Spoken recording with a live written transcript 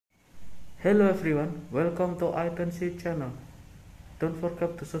Hello everyone, welcome to Aoitenshi channel. Don't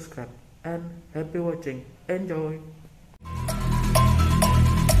forget to subscribe and happy watching. Enjoy!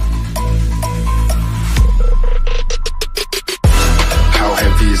 How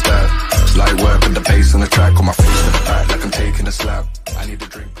heavy is that? It's light work with the bass on the track. On my face to the back like I'm taking a slap. I need a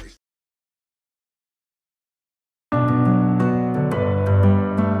drink, please.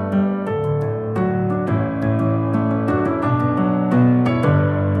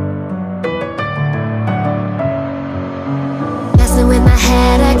 With my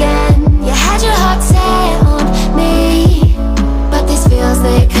head again, you had your heart set on me, but these feels,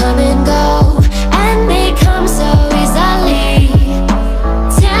 they come and go, and they come so easily.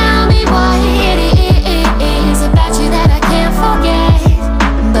 Tell me what it is about you that I can't forget,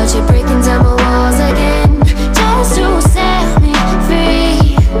 but you're breaking down my walls again, just to set me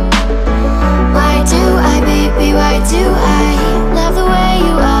free. Why do I, baby, why do I love the way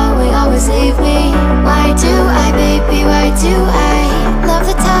you are, we always leave me? Why do I, baby, why do I love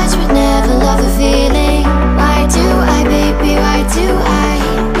the touch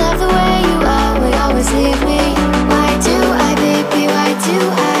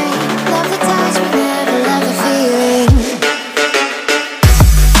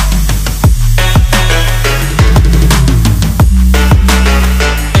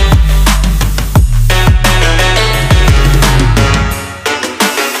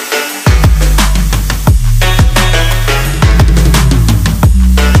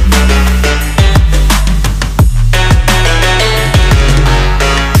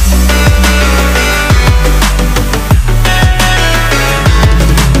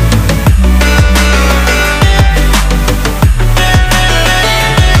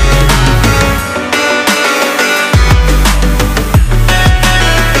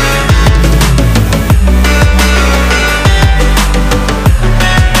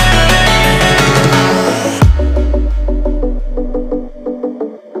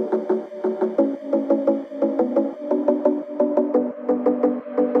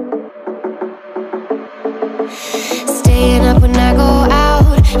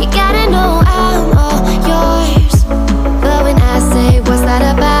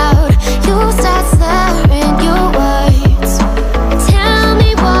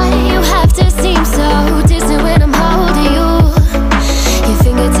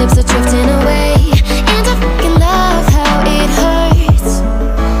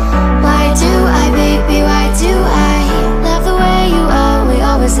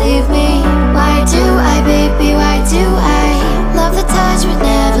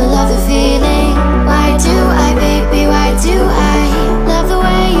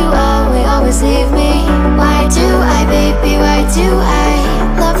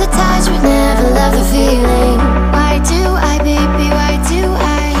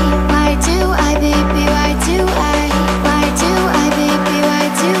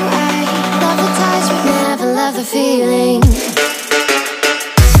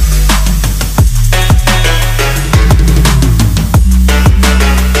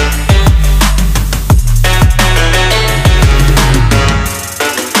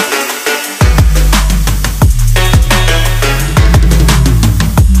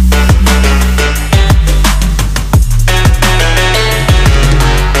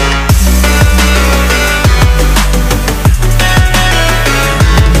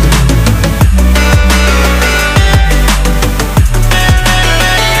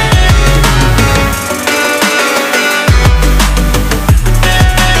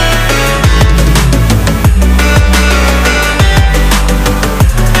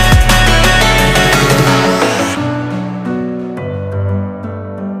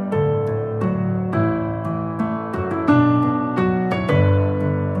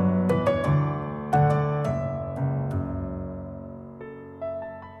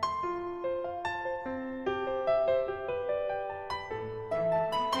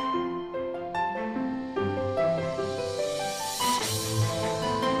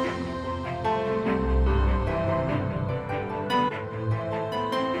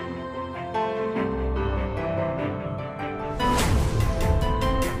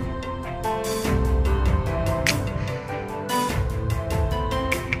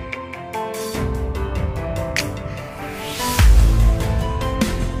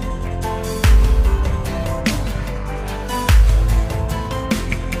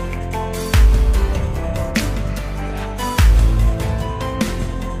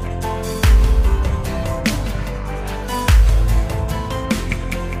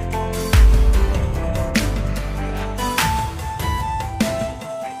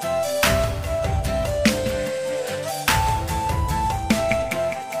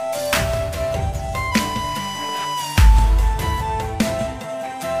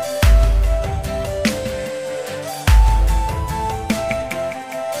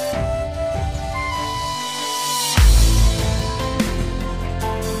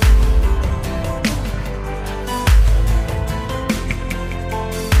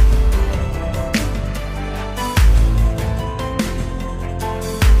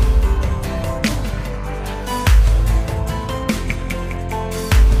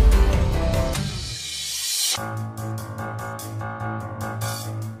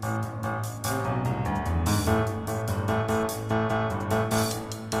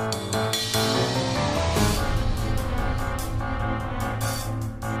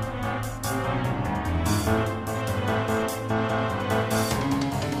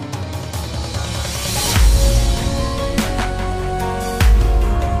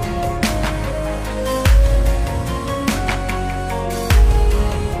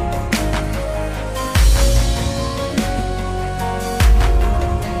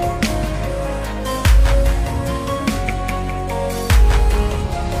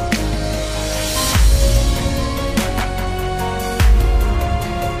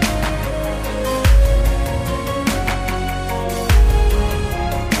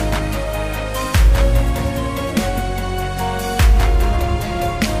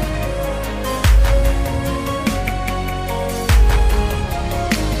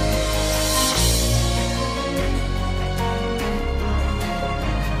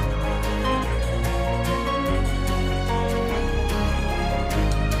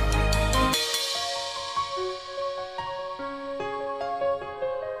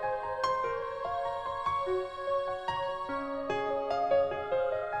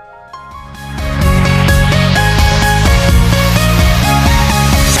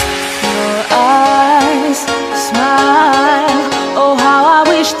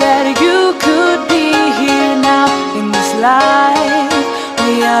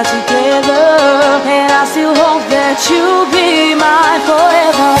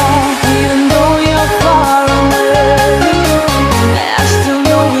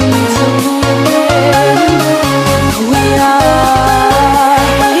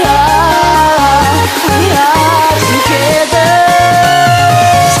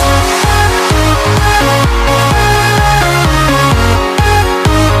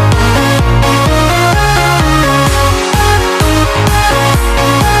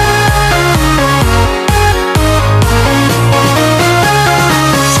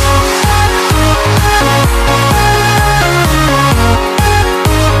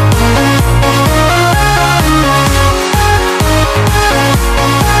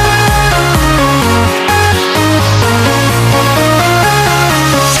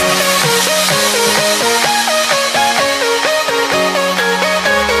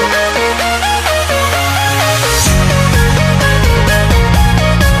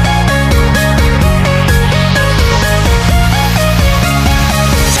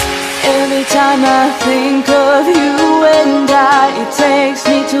think of you and it takes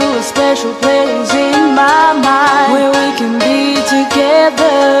me to a special place in my mind where we can be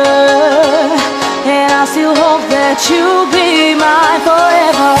together. And I still hope that you'll be mine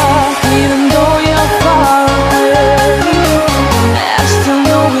forever, even though you're far